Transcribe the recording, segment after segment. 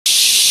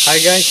Hi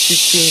guys,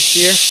 Toots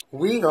here.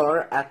 We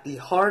are at the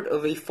heart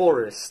of a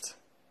forest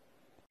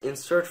in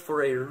search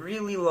for a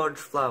really large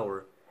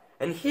flower.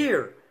 And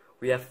here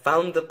we have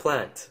found the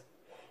plant.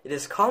 It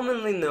is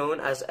commonly known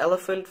as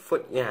Elephant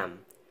Foot Yam.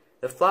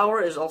 The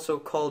flower is also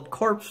called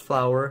corpse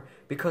flower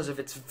because of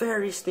its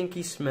very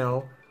stinky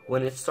smell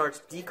when it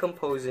starts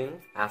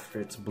decomposing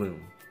after its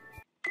bloom.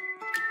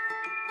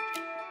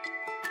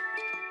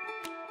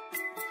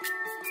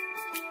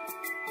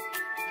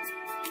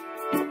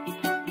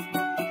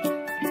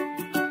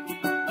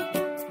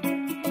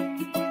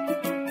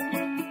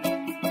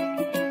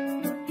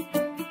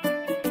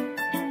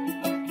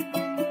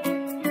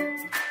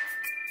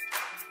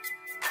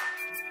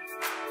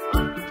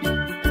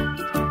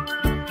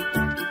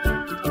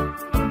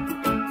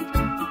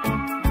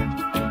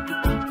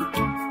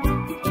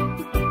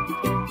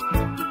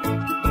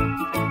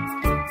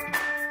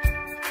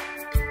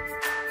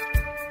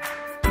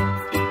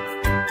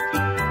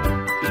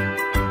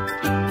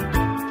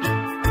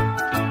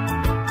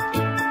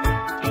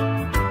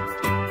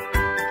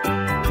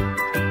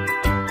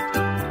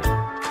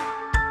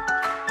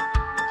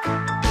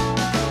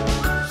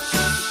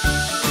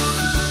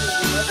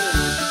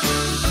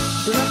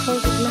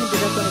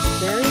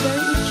 Very, very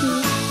itchy.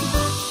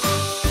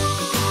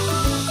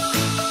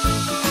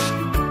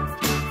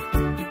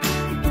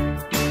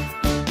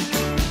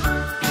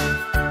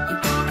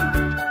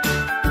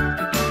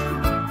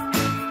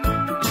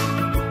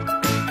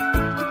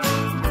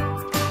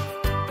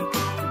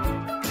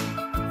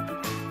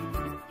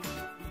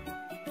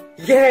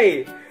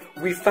 Yay!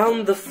 We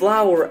found the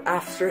flower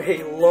after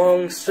a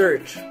long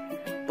search,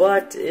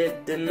 but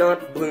it did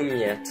not bloom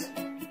yet.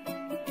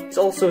 It's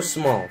also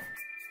small.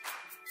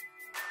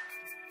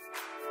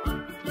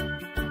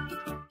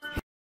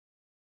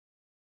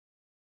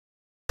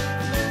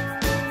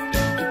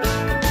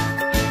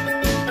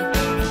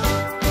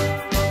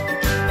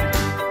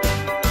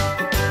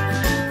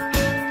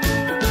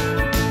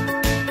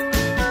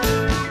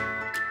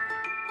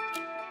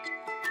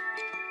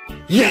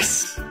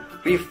 Yes!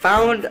 We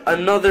found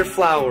another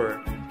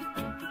flower,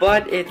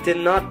 but it did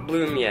not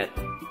bloom yet,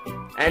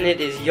 and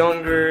it is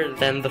younger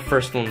than the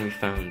first one we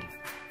found.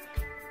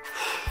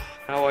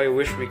 How I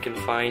wish we can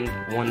find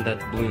one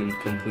that bloomed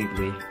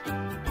completely.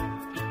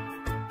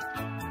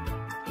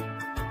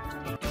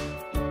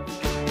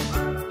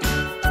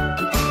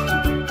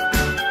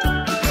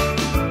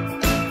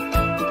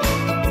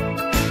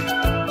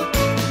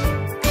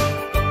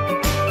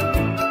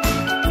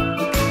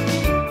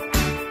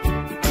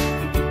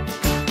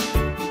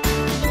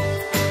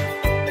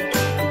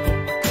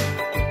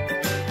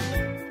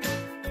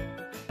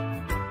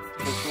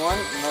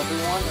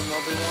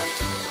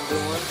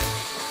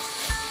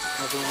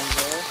 Another one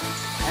there,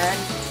 and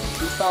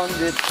we found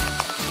it,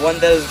 one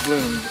that has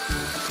bloomed.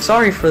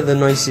 Sorry for the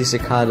noisy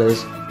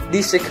cicadas.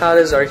 These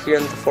cicadas are here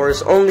in the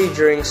forest only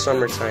during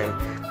summertime,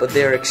 but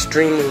they are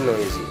extremely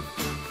noisy.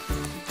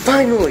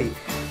 Finally!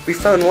 We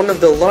found one of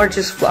the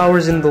largest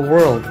flowers in the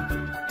world.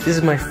 This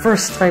is my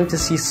first time to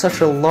see such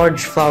a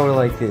large flower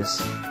like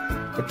this.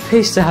 It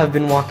pays to have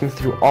been walking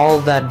through all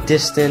that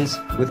distance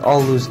with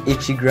all those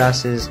itchy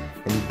grasses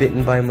and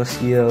bitten by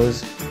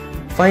mosquitoes.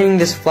 Finding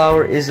this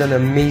flower is an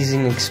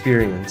amazing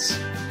experience.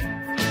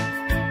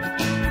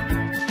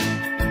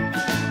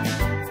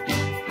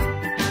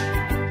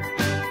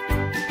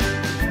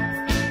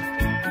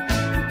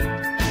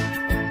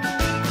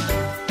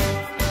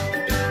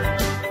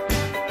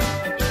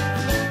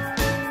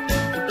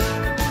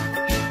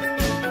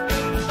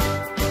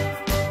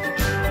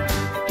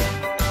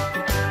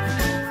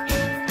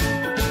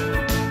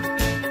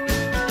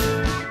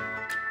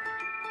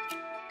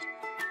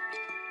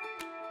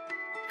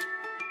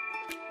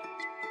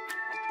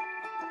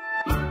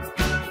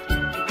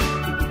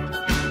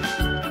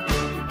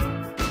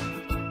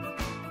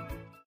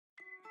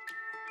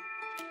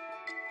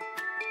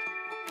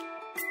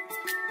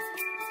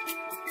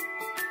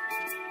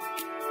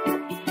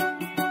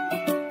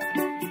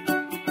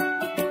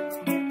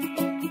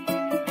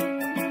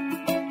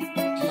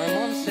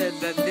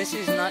 That this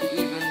is not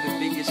even the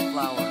biggest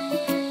flower.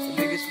 The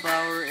biggest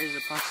flower is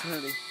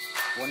approximately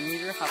 1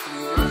 meter, half a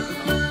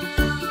meter.